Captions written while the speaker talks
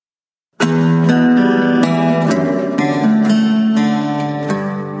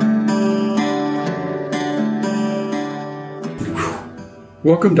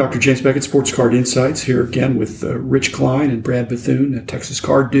Welcome, Dr. James Beckett, Sports Card Insights, here again with Rich Klein and Brad Bethune, a Texas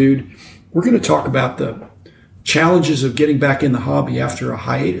Card Dude. We're going to talk about the challenges of getting back in the hobby after a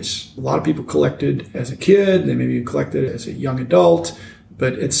hiatus. A lot of people collected as a kid, they maybe collected as a young adult,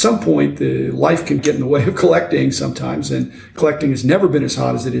 but at some point, the life can get in the way of collecting sometimes, and collecting has never been as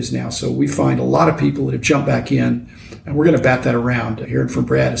hot as it is now. So we find a lot of people that have jumped back in, and we're going to bat that around, hearing from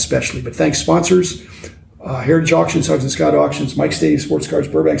Brad especially. But thanks, sponsors. Heritage Auctions, Hugs and Scott Auctions, Mike Stadium Sports Cards,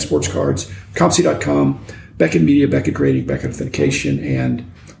 Burbank Sports Cards, ComC.com, Beckett Media, Beckett Grading, Beckett Authentication,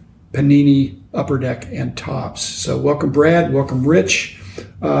 and Panini Upper Deck and Tops. So welcome, Brad. Welcome, Rich.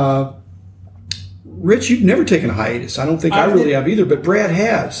 Rich, you've never taken a hiatus. I don't think I really have either, but Brad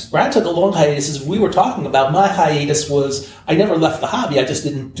has. Brad took a long hiatus. As we were talking about, my hiatus was I never left the hobby. I just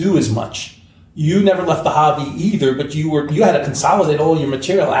didn't do as much. You never left the hobby either, but you had to consolidate all your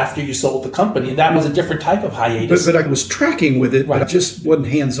material after you sold the company, and that was a different type of hiatus. But I was tracking with it, but I just wasn't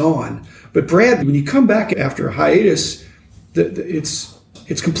hands-on. But Brad, when you come back after a hiatus,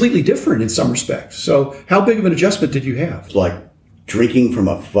 it's completely different in some respects. So how big of an adjustment did you have? It's like drinking from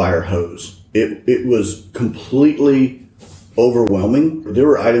a fire hose. It was completely overwhelming. There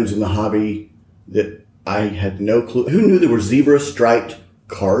were items in the hobby that I had no clue. Who knew there were zebra-striped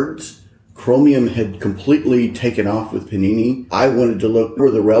cards? Chromium had completely taken off with Panini. I wanted to look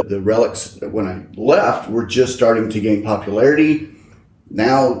where the relics, when I left, were just starting to gain popularity.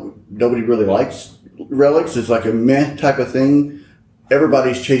 Now, nobody really likes relics. It's like a meh type of thing.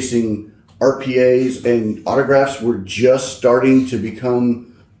 Everybody's chasing RPAs, and autographs were just starting to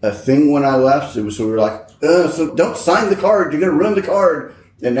become a thing when I left. So we were like, so don't sign the card. You're going to ruin the card.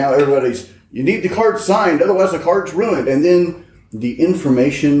 And now you need the card signed, otherwise the card's ruined. And then the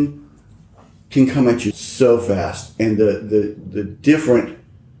information can come at you so fast, and the different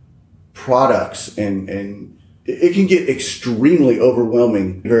products and it can get extremely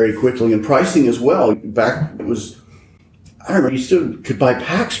overwhelming very quickly, and pricing as well. Back I remember you still could buy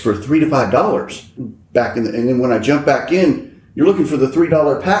packs for $3 to $5 back and then when I jumped back in, you're looking for the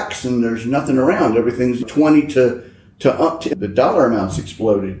 $3 packs and there's nothing around. Everything's 20 to up to the dollar amounts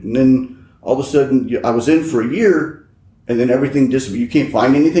exploded, and then all of a sudden I was in for a year. And then everything disappeared. You can't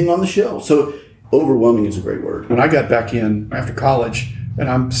find anything on the shelf. So overwhelming is a great word. When I got back in after college, and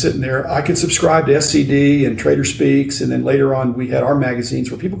I'm sitting there, I could subscribe to SCD and Trader Speaks, and then later on we had our magazines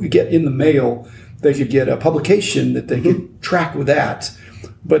where people could get in the mail. They could get a publication that they could track with that.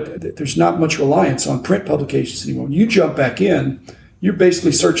 But there's not much reliance on print publications anymore. When you jump back in, you're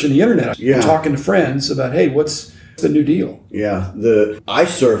basically searching the internet. Yeah. You're talking to friends about, hey, what's the new deal? Yeah. I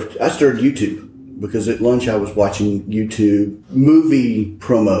started YouTube. Because at lunch I was watching YouTube movie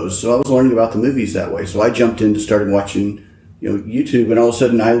promos, so I was learning about the movies that way. So I jumped in to start watching, YouTube, and all of a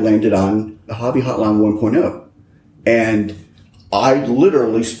sudden I landed on a Hobby Hotline 1.0, and I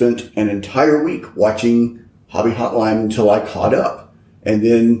literally spent an entire week watching Hobby Hotline until I caught up. And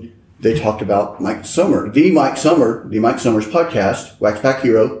then they talked about the Mike Summers podcast, Wax Pack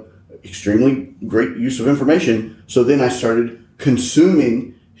Hero, extremely great use of information. So then I started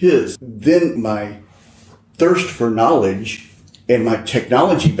consuming his. Then my thirst for knowledge and my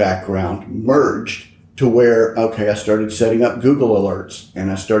technology background merged to where, I started setting up Google alerts, and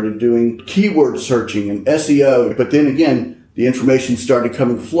I started doing keyword searching and SEO. But then again, the information started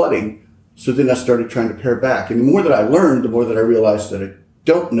flooding. So then I started trying to pare back. And the more that I learned, the more that I realized that I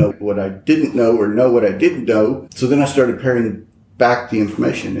don't know what I didn't know or know what I didn't know. So then I started paring back the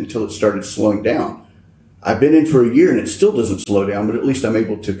information until it started slowing down. I've been in for a year and it still doesn't slow down, but at least I'm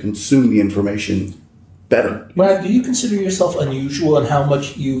able to consume the information better. Brad, do you consider yourself unusual in how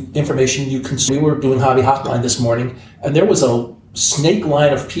much information you consume? We were doing Hobby Hotline this morning, and there was a snake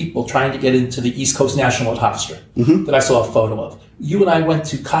line of people trying to get into the East Coast National at Hofstra that I saw a photo of. You and I went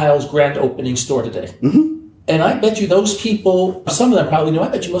to Kyle's grand opening store today. And I bet you those people, some of them probably knew, I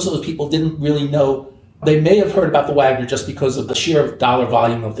bet you most of those people didn't really know. They may have heard about the Wagner just because of the sheer dollar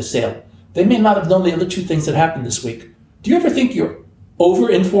volume of the sale. They may not have known the other two things that happened this week. Do you ever think you're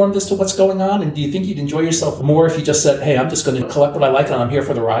over-informed as to what's going on? And do you think you'd enjoy yourself more if you just said, hey, I'm just going to collect what I like and I'm here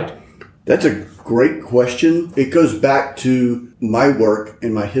for the ride? That's a great question. It goes back to my work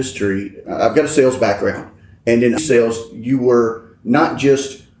and my history. I've got a sales background. And in sales, you were not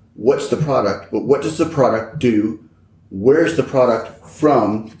just what's the product, but what does the product do? Where's the product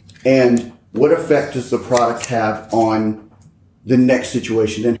from? And what effect does the product have on the next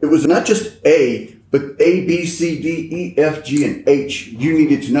situation? And it was not just A, but A, B, C, D, E, F, G, and H you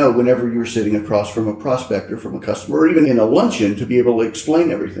needed to know whenever you were sitting across from a prospect or from a customer, or even in a luncheon, to be able to explain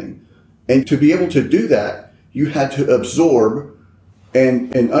everything. And to be able to do that, you had to absorb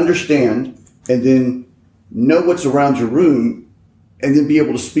and understand, and then know what's around your room and then be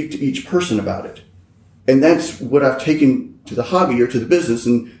able to speak to each person about it. And that's what I've taken to the hobby or to the business.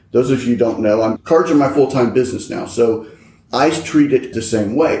 And those of you who don't know, cards are my full-time business now. So I treat it the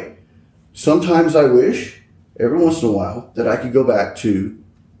same way. Sometimes I wish, every once in a while, that I could go back to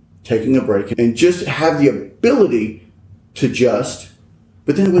taking a break and just have the ability to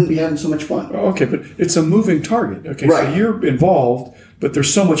but then I wouldn't be having so much fun. Okay, but it's a moving target. Okay, right. So you're involved, but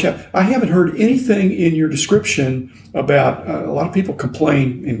there's so much. I haven't heard anything in your description about, a lot of people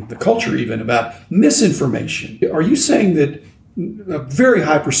complain in the culture even about misinformation. Are you saying that a very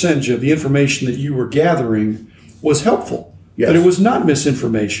high percentage of the information that you were gathering was helpful? Yes. That it was not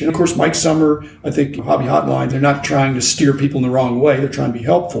misinformation. Of course, Mike Summer, I think Hobby Hotline, they're not trying to steer people in the wrong way. They're trying to be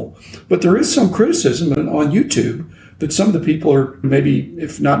helpful. But there is some criticism on YouTube that some of the people are maybe,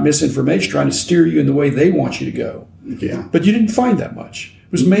 if not misinformation, trying to steer you in the way they want you to go. Yeah. But you didn't find that much.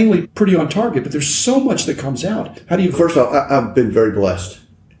 It was mainly pretty on target, but there's so much that comes out. How do you... First off, I've been very blessed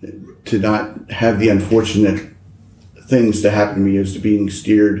to not have the unfortunate things that happen to me as to being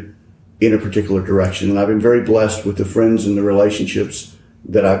steered in a particular direction. And I've been very blessed with the friends and the relationships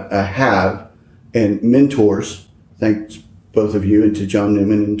that I have and mentors. Thanks both of you and to John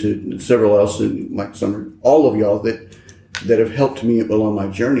Newman and to several else and Mike Summer, all of y'all that have helped me along my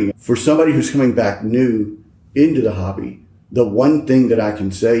journey. For somebody who's coming back new into the hobby, the one thing that I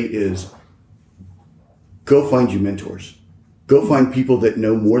can say is go find you mentors. Go find people that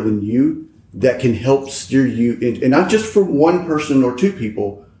know more than you that can help steer you in, and not just from one person or two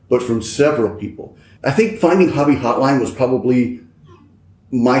people, but from several people. I think finding Hobby Hotline was probably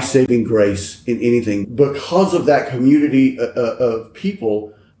my saving grace in anything. Because of that community of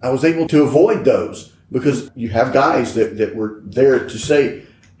people, I was able to avoid those because you have guys that were there to say,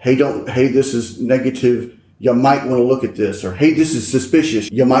 hey, this is negative. You might want to look at this, or hey, this is suspicious.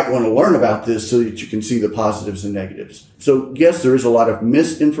 You might want to learn about this so that you can see the positives and negatives. So yes, there is a lot of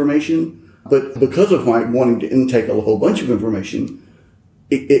misinformation, but because of my wanting to intake a whole bunch of information,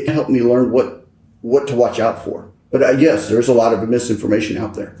 it helped me learn what to watch out for. But yes, there's a lot of misinformation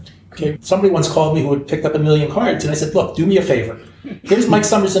out there. Okay, somebody once called me who had picked up 1 million cards, and I said, look, do me a favor. Here's Mike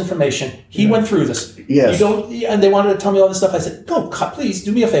Summers' information. He went through this. Yes. And they wanted to tell me all this stuff. I said, please,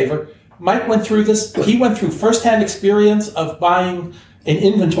 do me a favor. Mike went through this. He went through firsthand experience of buying an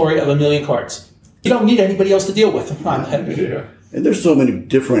inventory of 1 million cards. You don't need anybody else to deal with. Yeah. And there's so many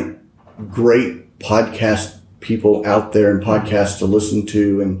different great podcast people out there and podcasts to listen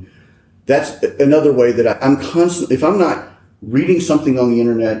to. And that's another way that I'm constantly, if I'm not reading something on the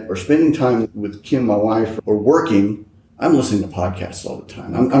internet or spending time with Kim, my wife, or working, I'm listening to podcasts all the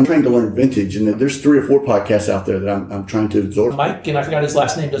time. I'm trying to learn vintage, and there's 3 or 4 podcasts out there that I'm trying to absorb. Mike, and I forgot his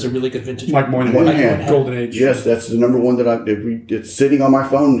last name, does a really good vintage. Mike Moynihan, Golden Age. Yes, that's the number one that it's sitting on my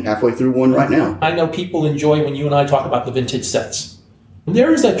phone halfway through one right now. I know people enjoy when you and I talk about the vintage sets.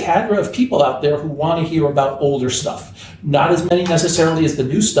 There is a cadre of people out there who want to hear about older stuff. Not as many necessarily as the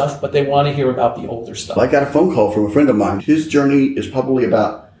new stuff, but they want to hear about the older stuff. I got a phone call from a friend of mine. His journey is probably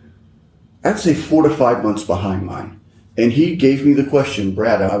about, I'd say 4 to 5 months behind mine. And he gave me the question,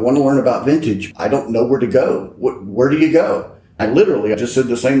 Brad, I want to learn about vintage. I don't know where to go. Where do you go? I just said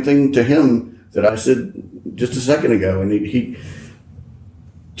the same thing to him that I said just a second ago. And he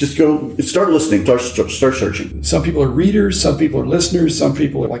just start listening, start searching. Some people are readers, some people are listeners, some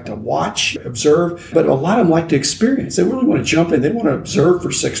people like to watch, observe, but a lot of them like to experience. They really want to jump in. They want to observe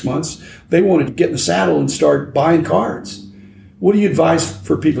for 6 months. They want to get in the saddle and start buying cards. What do you advise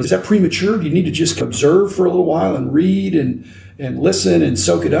for people? Is that premature? Do you need to just observe for a little while and read and listen and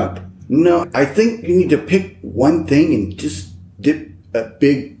soak it up? No, I think you need to pick one thing and just dip a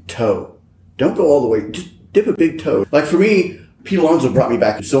big toe. Don't go all the way. Just dip a big toe. Like for me, Pete Alonso brought me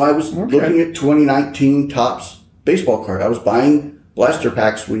back. So I was looking at 2019 Topps baseball card. I was buying blaster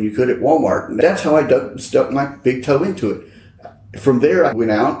packs when you could at Walmart. And that's how I stuck my big toe into it. From there, I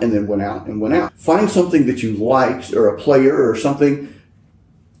went out and then went out and went out. Find something that you like or a player or something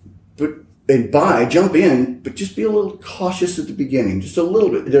and jump in, but just be a little cautious at the beginning, just a little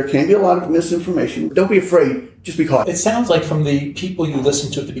bit. There can be a lot of misinformation. Don't be afraid. Just be cautious. It sounds like from the people you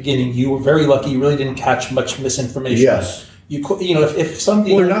listened to at the beginning, you were very lucky. You really didn't catch much misinformation. Yes. If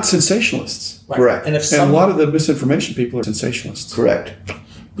somebody... Well, they're not sensationalists. Right. Correct. And a lot of the misinformation people are sensationalists. Correct.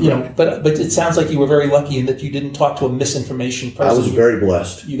 But it sounds like you were very lucky in that you didn't talk to a misinformation person. I was very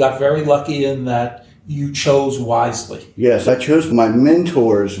blessed. You got very lucky in that you chose wisely. Yes, I chose my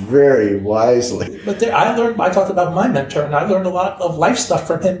mentors very wisely. But I talked about my mentor, and I learned a lot of life stuff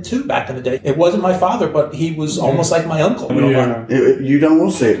from him too back in the day. It wasn't my father, but he was almost like my uncle. Yeah. You don't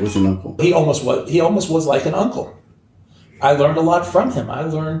want to say it was an uncle. He almost was. He almost was like an uncle. I learned a lot from him. I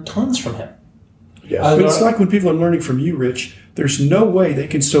learned tons from him. Yes. But it's like when people are learning from you, Rich, there's no way they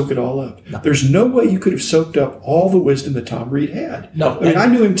can soak it all up. No. There's no way you could have soaked up all the wisdom that Tom Reed had. No. I mean, I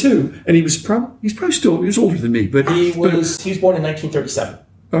knew him too, and he was probably still, he was older than me, but he was born in 1937.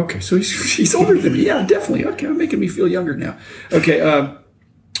 okay, so he's older than me. Yeah, definitely. Okay, making me feel younger now. Okay,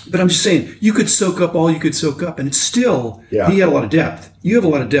 but I'm just saying, you could soak up all you could soak up, and it's still, he had a lot of depth. You have a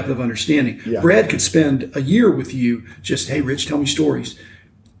lot of depth of understanding. Yeah. Brad could spend a year with you just, hey, Rich, tell me stories.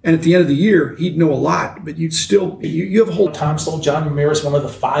 And at the end of the year, he'd know a lot, but you'd still, you have a whole, Tom sold John Ramirez one of the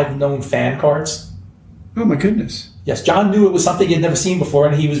 5 known fan cards. oh my goodness. Yes, John knew it was something he had never seen before,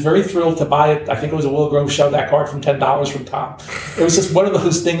 and he was very thrilled to buy it. I think it was a Willow Grove show, that card from $10 from Tom. It was just one of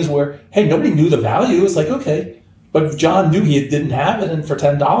those things where, hey, nobody knew the value. It's like, okay. But John knew he didn't have it, and for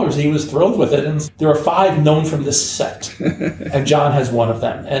 $10, he was thrilled with it. And there are 5 known from this set, and John has one of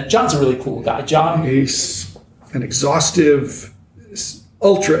them. And John's a really cool guy. John, He's an exhaustive,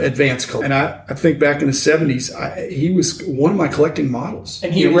 ultra advanced collector. And I think back in the 70s, he was one of my collecting models.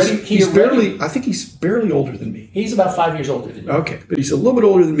 And I think he's barely older than me. he's about 5 years older than you. Okay, but he's a little bit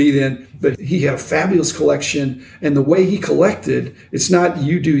older than me then, but he had a fabulous collection. And the way he collected, it's not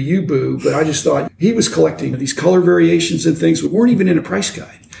you do you boo, but I just thought he was collecting these color variations and things that weren't even in a price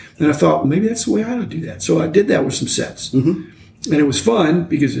guide. And I thought, well, maybe that's the way I ought to do that. So I did that with some sets. Mm-hmm. And it was fun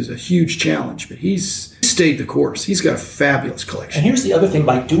because it's a huge challenge, but he's stayed the course. He's got a fabulous collection. And here's the other thing,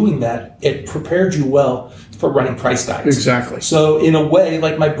 by doing that, it prepared you well for running price guides. Exactly. So in a way,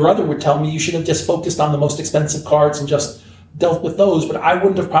 like my brother would tell me, you should have just focused on the most expensive cards and just dealt with those, but I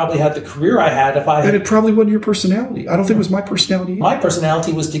wouldn't have probably had the career I had if I And had. it probably wasn't your personality. I don't think it was my personality either. My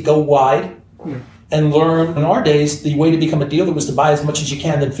personality was to go wide and learn. In our days, the way to become a dealer was to buy as much as you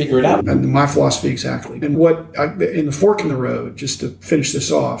can, then figure it out. And my philosophy exactly. And in the fork in the road, just to finish this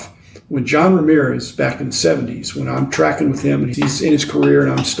off, when John Ramirez, back in the 70s, when I'm tracking with him and he's in his career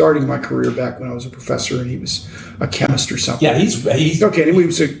and I'm starting my career back when I was a professor and he was a chemist or something. Yeah, he's Okay, and he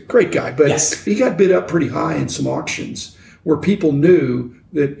was a great guy, but Yes. he got bid up pretty high in some auctions where people knew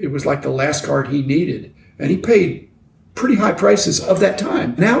that it was like the last card he needed. And he paid pretty high prices of that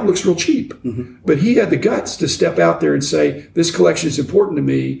time. Now it looks real cheap. Mm-hmm. But he had the guts to step out there and say, this collection is important to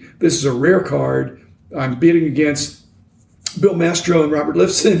me. This is a rare card. I'm bidding against Bill Mastro and Robert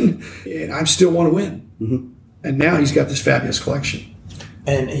Lifson, and I still want to win. Mm-hmm. And now he's got this fabulous collection.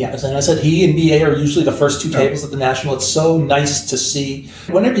 And yeah, as I said, he and BA are usually the first 2 tables at the National. It's so nice to see.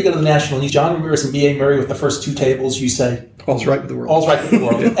 Whenever you go to the National and you John Ramirez and BA Murray with the first 2 tables, you say, all's right with the world. All's right with the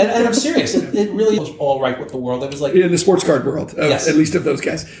world. and I'm serious. It really was all right with the world. It was like... In the sports card world, yes. At least of those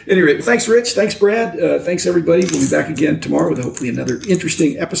guys. Anyway, thanks, Rich. Thanks, Brad. Thanks, everybody. We'll be back again tomorrow with hopefully another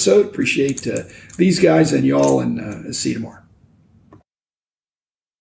interesting episode. Appreciate these guys and y'all, and see you tomorrow.